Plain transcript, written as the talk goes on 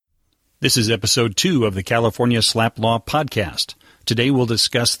This is episode 2 of the California SLAPP Law podcast. Today we'll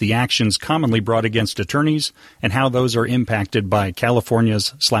discuss the actions commonly brought against attorneys and how those are impacted by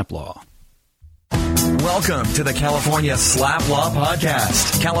California's SLAPP law. Welcome to the California SLAPP Law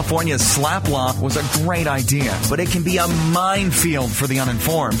podcast. California's SLAPP law was a great idea, but it can be a minefield for the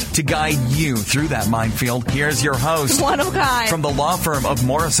uninformed. To guide you through that minefield, here's your host, one of a kind, from the law firm of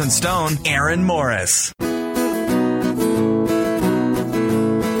Morris & Stone, Aaron Morris.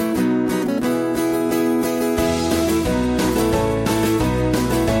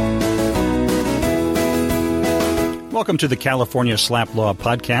 Welcome to the California SLAPP Law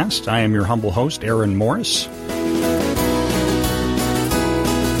podcast. I am your humble host, Aaron Morris.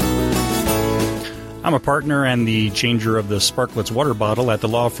 I'm a partner and the changer of the Sparkletts water bottle at the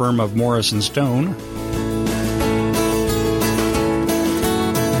law firm of Morris & Stone.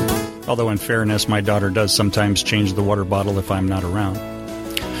 Although in fairness, my daughter does sometimes change the water bottle if I'm not around.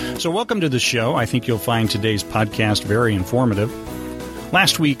 So welcome to the show. I think you'll find today's podcast very informative.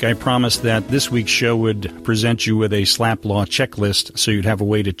 Last week, I promised that this week's show would present you with a SLAPP law checklist so you'd have a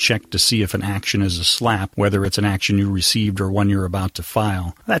way to check to see if an action is a SLAPP, whether it's an action you received or one you're about to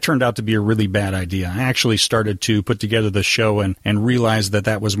file. That turned out to be a really bad idea. I actually started to put together the show and realized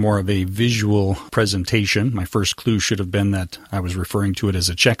that was more of a visual presentation. My first clue should have been that I was referring to it as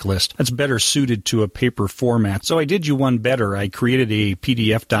a checklist. That's better suited to a paper format. So I did you one better. I created a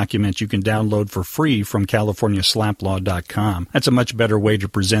PDF document you can download for free from CaliforniaSLAPPlaw.com. That's a much better way to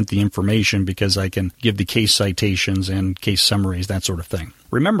present the information because I can give the case citations and case summaries, that sort of thing.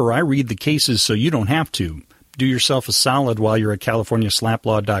 Remember, I read the cases so you don't have to. Do yourself a solid while you're at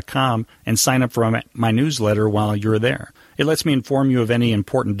CaliforniaSLAPPlaw.com and sign up for my newsletter while you're there. It lets me inform you of any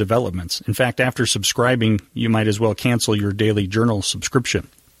important developments. In fact, after subscribing, you might as well cancel your daily journal subscription.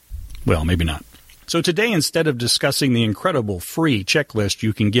 Well, maybe not. So today, instead of discussing the incredible free checklist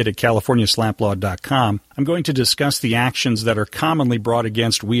you can get at CaliforniaSLAPPlaw.com, I'm going to discuss the actions that are commonly brought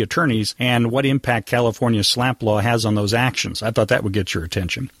against we attorneys and what impact California SLAPP law has on those actions. I thought that would get your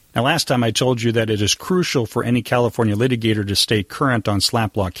attention. Now, last time I told you that it is crucial for any California litigator to stay current on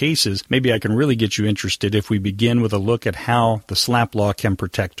SLAPP law cases. Maybe I can really get you interested if we begin with a look at how the SLAPP law can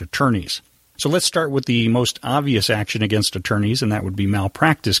protect attorneys. So let's start with the most obvious action against attorneys, and that would be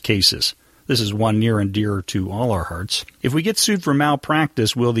malpractice cases. This is one near and dear to all our hearts. If we get sued for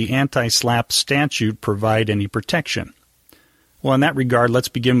malpractice, will the anti-SLAPP statute provide any protection? Well, in that regard, let's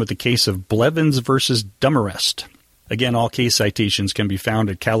begin with the case of Blevins versus Dumarest. Again, all case citations can be found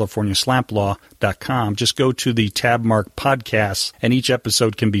at CaliforniaSLAPPlaw.com. Just go to the tab marked podcasts, and each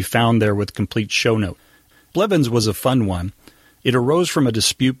episode can be found there with complete show note. Blevins was a fun one. It arose from a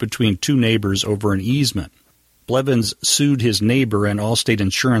dispute between two neighbors over an easement. Blevins sued his neighbor, and Allstate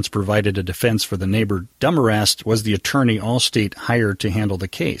Insurance provided a defense for the neighbor. Dumarest was the attorney Allstate hired to handle the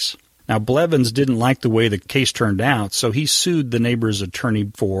case. Now, Blevins didn't like the way the case turned out, so he sued the neighbor's attorney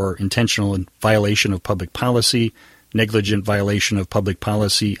for intentional violation of public policy, negligent violation of public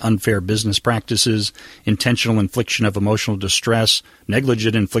policy, unfair business practices, intentional infliction of emotional distress,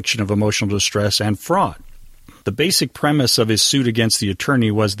 negligent infliction of emotional distress, and fraud. The basic premise of his suit against the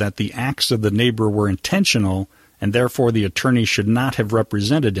attorney was that the acts of the neighbor were intentional, and therefore the attorney should not have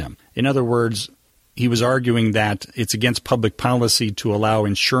represented him. In other words, he was arguing that it's against public policy to allow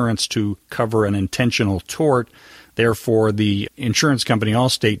insurance to cover an intentional tort. Therefore, the insurance company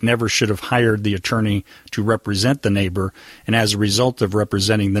Allstate never should have hired the attorney to represent the neighbor, and as a result of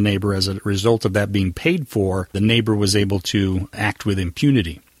representing the neighbor, as a result of that being paid for, the neighbor was able to act with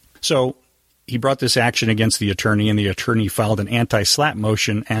impunity. So he brought this action against the attorney, and the attorney filed an anti-SLAPP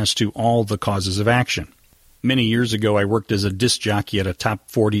motion as to all the causes of action. Many years ago, I worked as a disc jockey at a top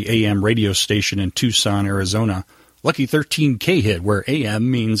 40 AM radio station in Tucson, Arizona, Lucky 13K hit, where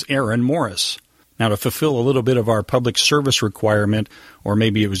AM means Aaron Morris. Now, to fulfill a little bit of our public service requirement, or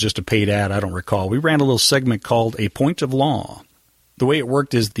maybe it was just a paid ad, I don't recall, we ran a little segment called A Point of Law. The way it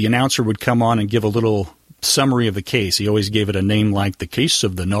worked is the announcer would come on and give a little summary of the case. He always gave it a name like The Case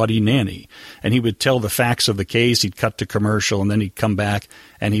of the Naughty Nanny. And he would tell the facts of the case, he'd cut to commercial, and then he'd come back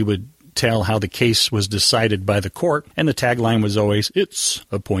and he would tell how the case was decided by the court, and the tagline was always, "It's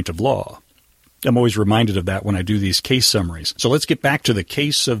a point of law." I'm always reminded of that when I do these case summaries. So let's get back to the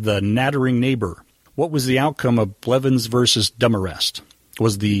case of the nattering neighbor. What was the outcome of Blevins versus Dumarest?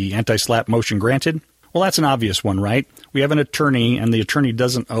 Was the anti-SLAPP motion granted? Well, that's an obvious one, right? We have an attorney, and the attorney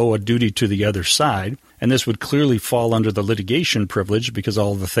doesn't owe a duty to the other side. And this would clearly fall under the litigation privilege because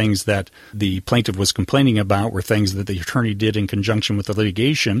all the things that the plaintiff was complaining about were things that the attorney did in conjunction with the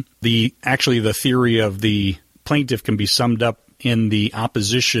litigation. The theory of the plaintiff can be summed up in the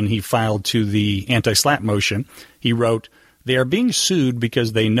opposition he filed to the anti-SLAPP motion. He wrote, They are being sued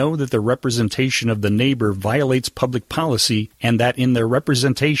because they know that the representation of the neighbor violates public policy and that in their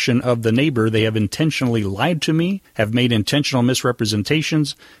representation of the neighbor they have intentionally lied to me, have made intentional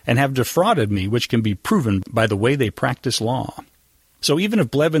misrepresentations, and have defrauded me, which can be proven by the way they practice law. So even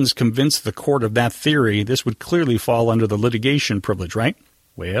if Blevins convinced the court of that theory, this would clearly fall under the litigation privilege, right?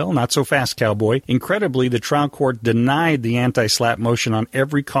 Well, not so fast, cowboy. Incredibly, the trial court denied the anti-SLAPP motion on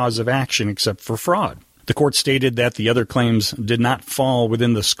every cause of action except for fraud. The court stated that the other claims did not fall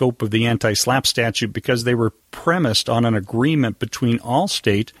within the scope of the anti-SLAPP statute because they were premised on an agreement between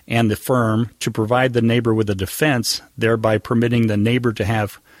Allstate and the firm to provide the neighbor with a defense, thereby permitting the neighbor to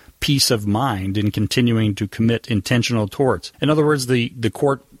have peace of mind in continuing to commit intentional torts. In other words, the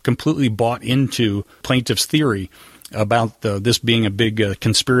court completely bought into plaintiff's theory about this being a big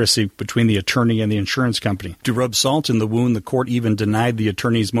conspiracy between the attorney and the insurance company. To rub salt in the wound, the court even denied the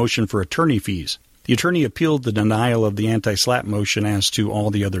attorney's motion for attorney fees. The attorney appealed the denial of the anti-SLAPP motion as to all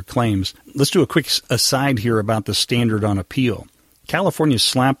the other claims. Let's do a quick aside here about the standard on appeal. California's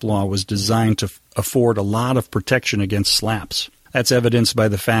SLAPP law was designed to afford a lot of protection against SLAPPs. That's evidenced by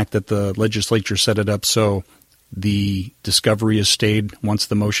the fact that the legislature set it up so the discovery is stayed once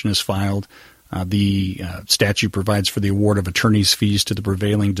the motion is filed. The statute provides for the award of attorney's fees to the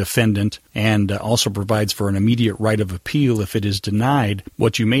prevailing defendant and also provides for an immediate right of appeal if it is denied.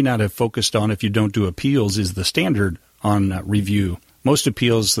 What you may not have focused on if you don't do appeals is the standard on review. Most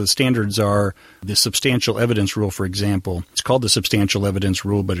appeals, the standards are the substantial evidence rule, for example. It's called the substantial evidence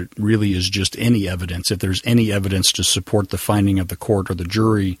rule, but it really is just any evidence. If there's any evidence to support the finding of the court or the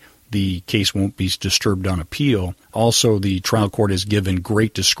jury, the case won't be disturbed on appeal. Also, the trial court is given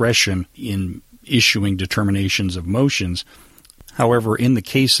great discretion in issuing determinations of motions. However, in the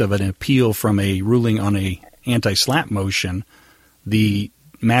case of an appeal from a ruling on a anti-SLAPP motion, the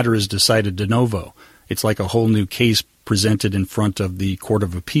matter is decided de novo. It's like a whole new case presented in front of the Court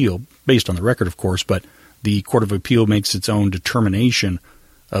of Appeal, based on the record, of course, but the Court of Appeal makes its own determination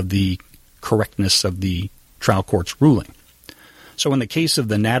of the correctness of the trial court's ruling. So in the case of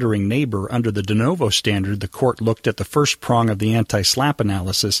the nattering neighbor, under the de novo standard, the court looked at the first prong of the anti-SLAPP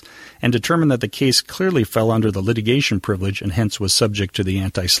analysis and determined that the case clearly fell under the litigation privilege and hence was subject to the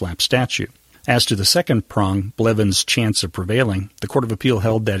anti-SLAPP statute. As to the second prong, Blevins' chance of prevailing, the Court of Appeal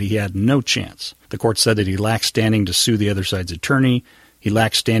held that he had no chance. The court said that he lacked standing to sue the other side's attorney. He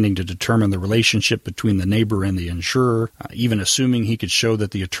lacked standing to determine the relationship between the neighbor and the insurer. Even assuming he could show that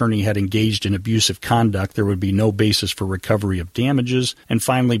the attorney had engaged in abusive conduct, there would be no basis for recovery of damages. And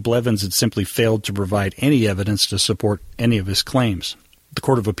finally, Blevins had simply failed to provide any evidence to support any of his claims. The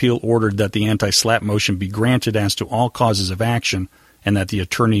Court of Appeal ordered that the anti-SLAPP motion be granted as to all causes of action and that the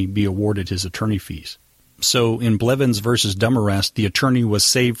attorney be awarded his attorney fees. So in Blevins versus Dumarest, the attorney was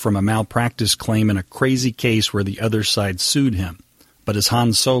saved from a malpractice claim in a crazy case where the other side sued him. But as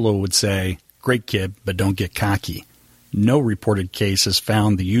Han Solo would say, great kid, but don't get cocky. No reported case has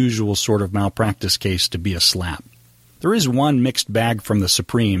found the usual sort of malpractice case to be a SLAPP. There is one mixed bag from the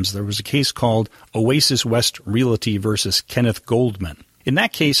Supremes. There was a case called Oasis West Realty versus Kenneth Goldman. In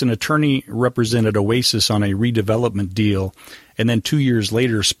that case, an attorney represented Oasis on a redevelopment deal and then 2 years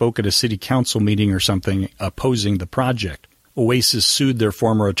later spoke at a city council meeting or something opposing the project. Oasis sued their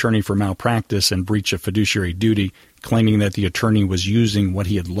former attorney for malpractice and breach of fiduciary duty, claiming that the attorney was using what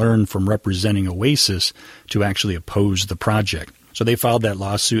he had learned from representing Oasis to actually oppose the project. So they filed that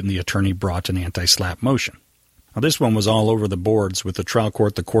lawsuit and the attorney brought an anti-SLAPP motion. Now, this one was all over the boards, with the trial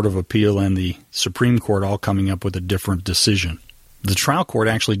court, the Court of Appeal, and the Supreme Court all coming up with a different decision. The trial court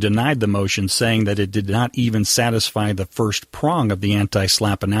actually denied the motion, saying that it did not even satisfy the first prong of the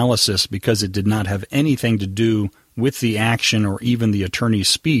anti-SLAPP analysis because it did not have anything to do with the action or even the attorney's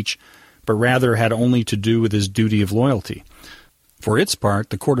speech, but rather had only to do with his duty of loyalty. For its part,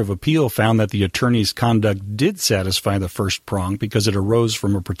 the Court of Appeal found that the attorney's conduct did satisfy the first prong because it arose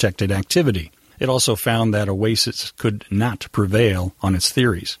from a protected activity. It also found that Oasis could not prevail on its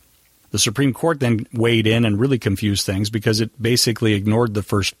theories. The Supreme Court then weighed in and really confused things because it basically ignored the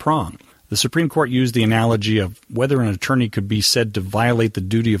first prong. The Supreme Court used the analogy of whether an attorney could be said to violate the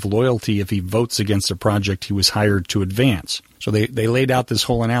duty of loyalty if he votes against a project he was hired to advance. So they laid out this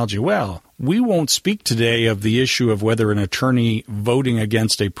whole analogy. Well, we won't speak today of the issue of whether an attorney voting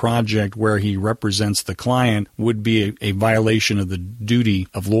against a project where he represents the client would be a violation of the duty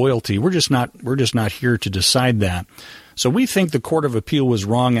of loyalty. We're just not here to decide that. So we think the Court of Appeal was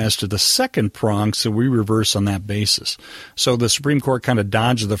wrong as to the second prong, so we reverse on that basis. So the Supreme Court kind of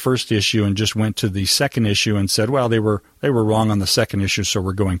dodged the first issue and just went to the second issue and said, well, they were wrong on the second issue, so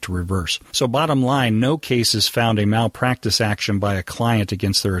we're going to reverse. So bottom line, no cases found a malpractice action by a client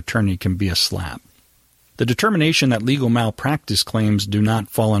against their attorney can be a SLAPP. The determination that legal malpractice claims do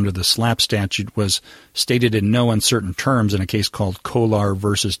not fall under the SLAPP statute was stated in no uncertain terms in a case called Kolar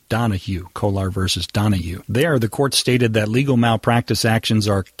versus Donahue. There, the court stated that legal malpractice actions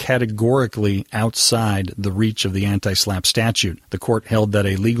are categorically outside the reach of the anti-SLAPP statute. The court held that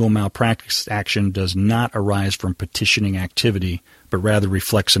a legal malpractice action does not arise from petitioning activity, but rather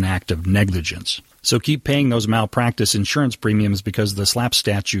reflects an act of negligence. So keep paying those malpractice insurance premiums because the SLAPP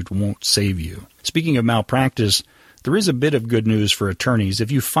statute won't save you. Speaking of malpractice, there is a bit of good news for attorneys.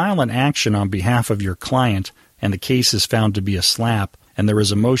 If you file an action on behalf of your client and the case is found to be a SLAPP and there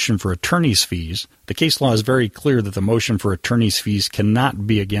is a motion for attorney's fees, the case law is very clear that the motion for attorney's fees cannot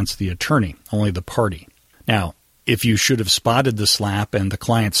be against the attorney, only the party. Now, if you should have spotted the SLAPP and the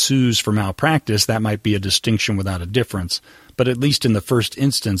client sues for malpractice, that might be a distinction without a difference. But at least in the first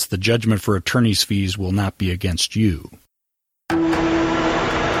instance, the judgment for attorney's fees will not be against you.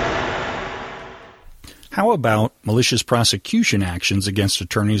 How about malicious prosecution actions against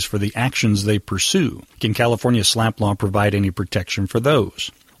attorneys for the actions they pursue? Can California SLAPP law provide any protection for those?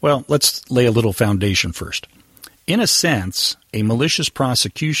 Well, let's lay a little foundation first. In a sense, a malicious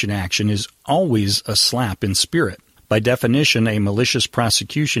prosecution action is always a SLAPP in spirit. By definition, a malicious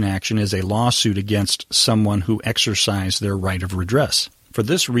prosecution action is a lawsuit against someone who exercised their right of redress. For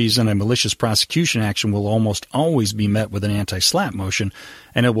this reason, a malicious prosecution action will almost always be met with an anti-SLAPP motion,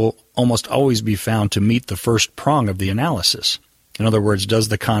 and it will almost always be found to meet the first prong of the analysis. In other words, does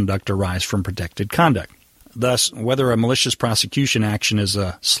the conduct arise from protected conduct? Thus, whether a malicious prosecution action is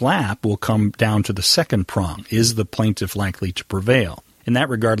a SLAPP will come down to the second prong. Is the plaintiff likely to prevail? In that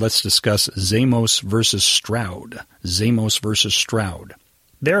regard, let's discuss Zamos versus Stroud. There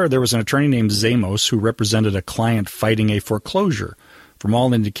was an attorney named Zamos who represented a client fighting a foreclosure. From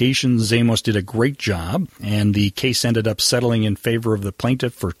all indications, Zamos did a great job, and the case ended up settling in favor of the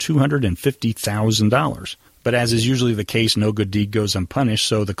plaintiff for $250,000. But as is usually the case, no good deed goes unpunished,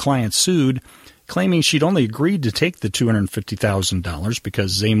 so the client sued, claiming she'd only agreed to take the $250,000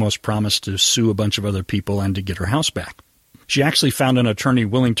 because Zamos promised to sue a bunch of other people and to get her house back. She actually found an attorney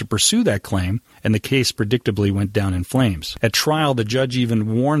willing to pursue that claim, and the case predictably went down in flames. At trial, the judge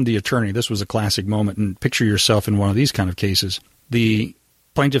even warned the attorney. This was a classic moment, and picture yourself in one of these kind of cases. The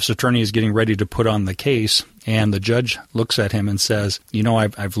plaintiff's attorney is getting ready to put on the case, and the judge looks at him and says,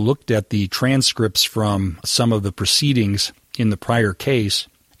 I've looked at the transcripts from some of the proceedings in the prior case,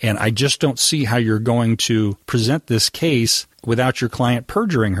 and I just don't see how you're going to present this case without your client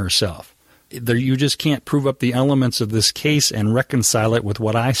perjuring herself. You just can't prove up the elements of this case and reconcile it with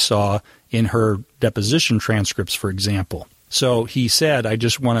what I saw in her deposition transcripts, for example. So he said, I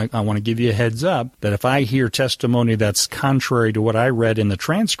want to give you a heads up that if I hear testimony that's contrary to what I read in the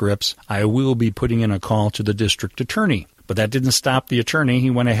transcripts, I will be putting in a call to the district attorney. But that didn't stop the attorney. He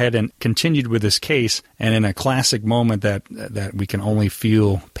went ahead and continued with his case, and in a classic moment that we can only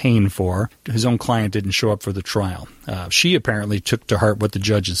feel pain for, his own client didn't show up for the trial. She apparently took to heart what the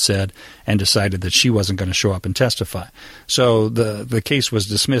judge had said and decided that she wasn't going to show up and testify. So the case was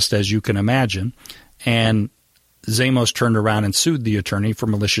dismissed, as you can imagine, and Zamos turned around and sued the attorney for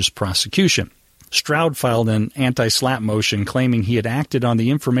malicious prosecution. Stroud filed an anti-SLAPP motion claiming he had acted on the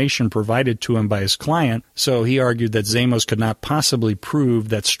information provided to him by his client, so he argued that Zamos could not possibly prove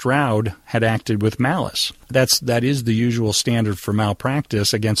that Stroud had acted with malice. That is the usual standard for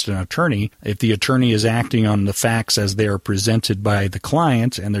malpractice against an attorney. If the attorney is acting on the facts as they are presented by the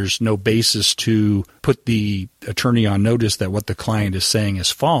client and there's no basis to put the attorney on notice that what the client is saying is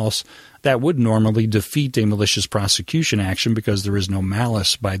false, that would normally defeat a malicious prosecution action because there is no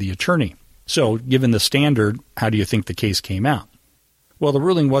malice by the attorney. So, given the standard, how do you think the case came out? Well, the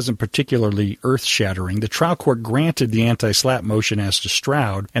ruling wasn't particularly earth-shattering. The trial court granted the anti-SLAPP motion as to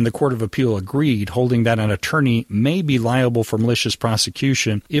Stroud, and the Court of Appeal agreed, holding that an attorney may be liable for malicious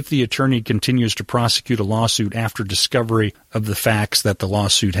prosecution if the attorney continues to prosecute a lawsuit after discovery of the facts that the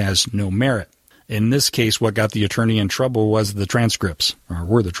lawsuit has no merit. In this case, what got the attorney in trouble were the transcripts.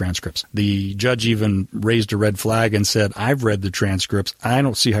 The judge even raised a red flag and said, I've read the transcripts. I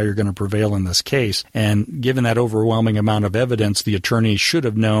don't see how you're going to prevail in this case. And given that overwhelming amount of evidence, the attorney should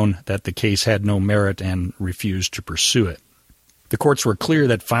have known that the case had no merit and refused to pursue it. The courts were clear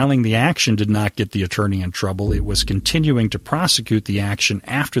that filing the action did not get the attorney in trouble. It was continuing to prosecute the action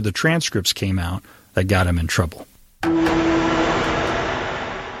after the transcripts came out that got him in trouble.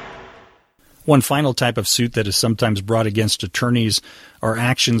 One final type of suit that is sometimes brought against attorneys are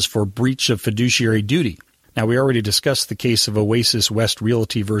actions for breach of fiduciary duty. Now, we already discussed the case of Oasis West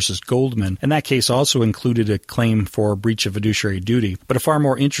Realty versus Goldman, and that case also included a claim for breach of fiduciary duty. But a far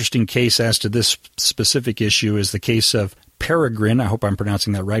more interesting case as to this specific issue is the case of Peregrine, I hope I'm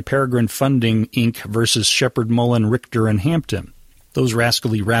pronouncing that right, Peregrine Funding, Inc. versus Sheppard Mullin, Richter, and Hampton. Those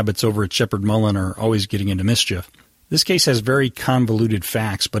rascally rabbits over at Sheppard Mullin are always getting into mischief. This case has very convoluted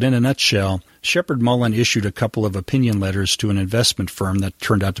facts, but in a nutshell, Sheppard Mullin issued a couple of opinion letters to an investment firm that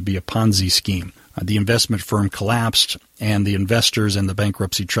turned out to be a Ponzi scheme. The investment firm collapsed, and the investors and the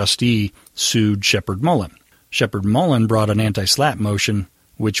bankruptcy trustee sued Sheppard Mullin. Sheppard Mullin brought an anti-SLAPP motion,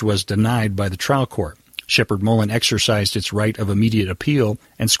 which was denied by the trial court. Sheppard Mullin exercised its right of immediate appeal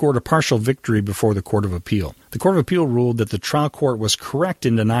and scored a partial victory before the Court of Appeal. The Court of Appeal ruled that the trial court was correct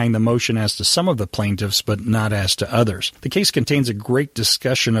in denying the motion as to some of the plaintiffs, but not as to others. The case contains a great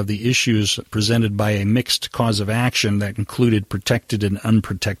discussion of the issues presented by a mixed cause of action that included protected and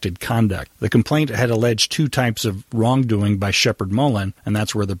unprotected conduct. The complaint had alleged two types of wrongdoing by Sheppard Mullin, and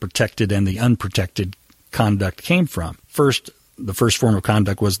that's where the protected and the unprotected conduct came from. The first form of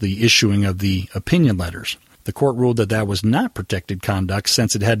conduct was the issuing of the opinion letters. The court ruled that that was not protected conduct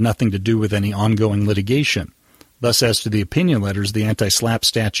since it had nothing to do with any ongoing litigation. Thus, as to the opinion letters, the anti-SLAPP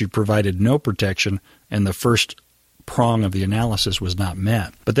statute provided no protection, and the first prong of the analysis was not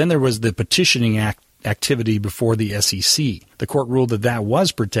met. But then there was the petitioning activity before the SEC. The court ruled that that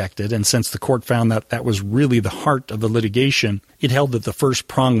was protected, and since the court found that that was really the heart of the litigation, it held that the first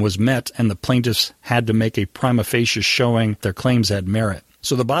prong was met and the plaintiffs had to make a prima facie showing their claims had merit.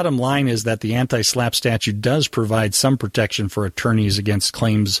 So the bottom line is that the anti-SLAPP statute does provide some protection for attorneys against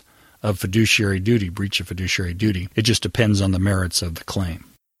claims of fiduciary duty, breach of fiduciary duty. It just depends on the merits of the claim.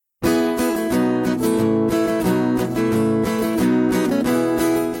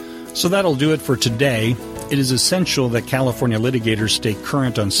 So that'll do it for today. It is essential that California litigators stay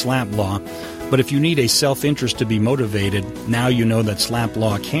current on SLAPP law, but if you need a self-interest to be motivated, now you know that SLAPP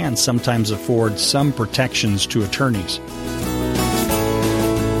law can sometimes afford some protections to attorneys.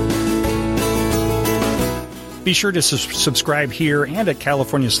 Be sure to subscribe here and at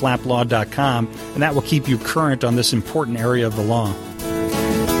CaliforniaSLAPPlaw.com, and that will keep you current on this important area of the law.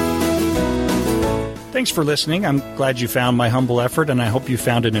 Thanks for listening. I'm glad you found my humble effort, and I hope you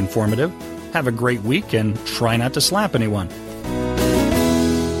found it informative. Have a great week, and try not to slap anyone.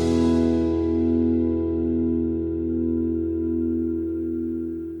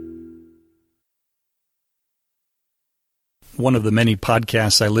 One of the many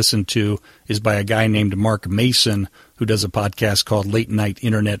podcasts I listen to is by a guy named Mark Mason, who does a podcast called Late Night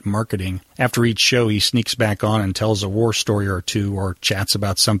Internet Marketing. After each show, he sneaks back on and tells a war story or two or chats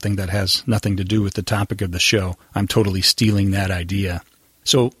about something that has nothing to do with the topic of the show. I'm totally stealing that idea.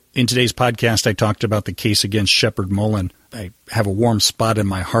 So in today's podcast, I talked about the case against Sheppard Mullin. I have a warm spot in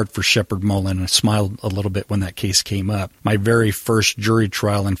my heart for Sheppard Mullin, and I smiled a little bit when that case came up. My very first jury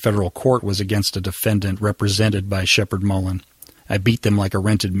trial in federal court was against a defendant represented by Sheppard Mullin. I beat them like a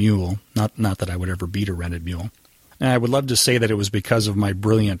rented mule. Not that I would ever beat a rented mule. And I would love to say that it was because of my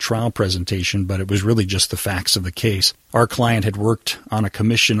brilliant trial presentation, but it was really just the facts of the case. Our client had worked on a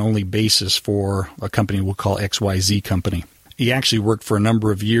commission-only basis for a company we'll call XYZ Company. He actually worked for a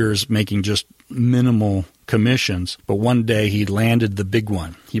number of years making just minimal commissions, but one day he landed the big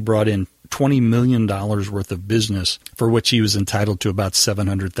one. He brought in $20 million worth of business for which he was entitled to about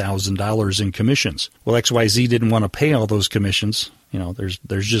 $700,000 in commissions. Well, XYZ didn't want to pay all those commissions. You know, there's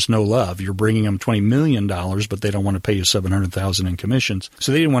just no love. You're bringing them $20 million, but they don't want to pay you $700,000 in commissions.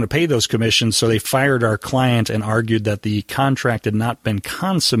 So they didn't want to pay those commissions, so they fired our client and argued that the contract had not been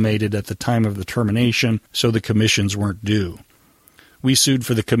consummated at the time of the termination, so the commissions weren't due. We sued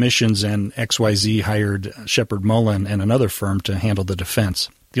for the commissions, and XYZ hired Sheppard Mullin and another firm to handle the defense.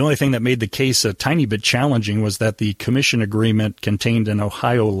 The only thing that made the case a tiny bit challenging was that the commission agreement contained an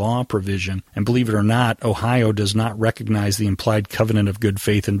Ohio law provision, and believe it or not, Ohio does not recognize the implied covenant of good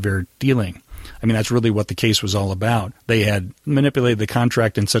faith and fair dealing. I mean, that's really what the case was all about. They had manipulated the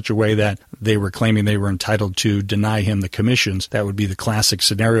contract in such a way that they were claiming they were entitled to deny him the commissions. That would be the classic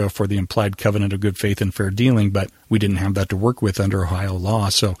scenario for the implied covenant of good faith and fair dealing, but we didn't have that to work with under Ohio law,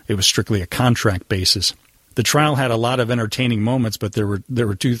 so it was strictly a contract basis. The trial had a lot of entertaining moments, but there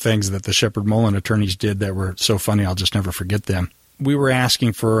were two things that the Sheppard Mullin attorneys did that were so funny I'll just never forget them. We were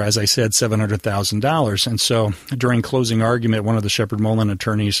asking for, as I said, $700,000, and so during closing argument, one of the Sheppard Mullin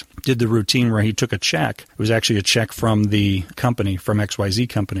attorneys did the routine where he took a check. It was actually a check from the company, from XYZ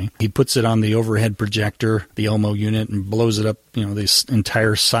Company. He puts it on the overhead projector, the Elmo unit, and blows it up, this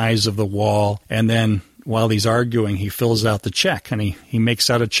entire size of the wall, and then while he's arguing, he fills out the check, and he makes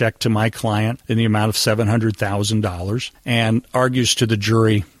out a check to my client in the amount of $700,000 and argues to the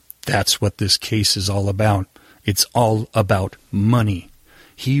jury, that's what this case is all about. It's all about money.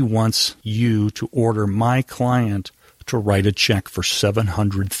 He wants you to order my client to write a check for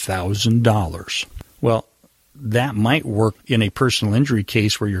 $700,000. Well, that might work in a personal injury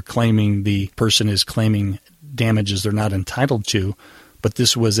case where you're claiming the person is claiming damages they're not entitled to, but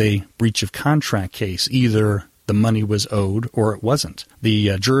this was a breach of contract case. Either the money was owed or it wasn't.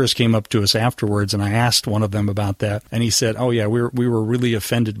 The jurors came up to us afterwards, and I asked one of them about that, and he said, oh, yeah, we were really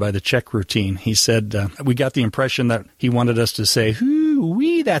offended by the check routine. He said, we got the impression that he wanted us to say,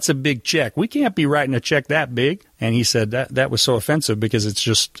 "Ooh-wee, that's a big check. We can't be writing a check that big." And he said that was so offensive because it's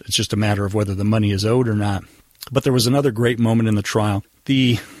just a matter of whether the money is owed or not. But there was another great moment in the trial.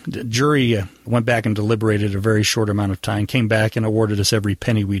 The jury went back and deliberated a very short amount of time, came back and awarded us every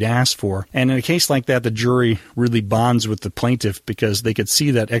penny we'd asked for. And in a case like that, the jury really bonds with the plaintiff because they could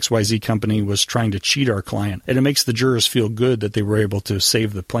see that XYZ company was trying to cheat our client. And it makes the jurors feel good that they were able to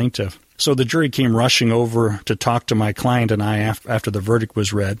save the plaintiff. So the jury came rushing over to talk to my client and I after the verdict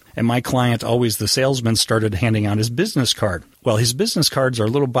was read. And my client, always the salesman, started handing out his business card. Well, his business cards are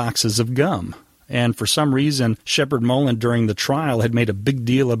little boxes of gum. And for some reason, Shepard Mullen during the trial had made a big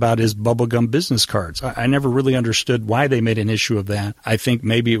deal about his bubblegum business cards. I never really understood why they made an issue of that. I think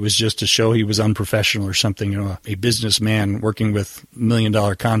maybe it was just to show he was unprofessional or something. You know, a businessman working with $1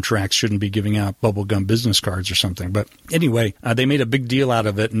 million contracts shouldn't be giving out bubblegum business cards or something. But anyway, they made a big deal out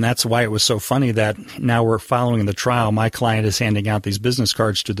of it, and that's why it was so funny that now we're following the trial. My client is handing out these business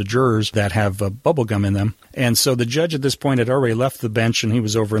cards to the jurors that have bubblegum in them. And so the judge at this point had already left the bench, and he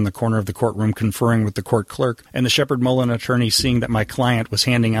was over in the corner of the courtroom conferring with the court clerk. And the Shepard Mullen attorney, seeing that my client was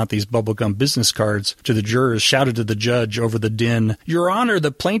handing out these bubblegum business cards to the jurors, shouted to the judge over the din, "Your Honor,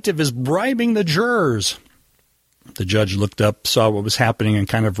 the plaintiff is bribing the jurors." The judge looked up, saw what was happening, and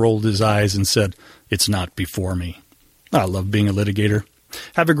kind of rolled his eyes and said, "It's not before me." I love being a litigator.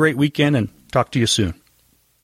 Have a great weekend, and talk to you soon.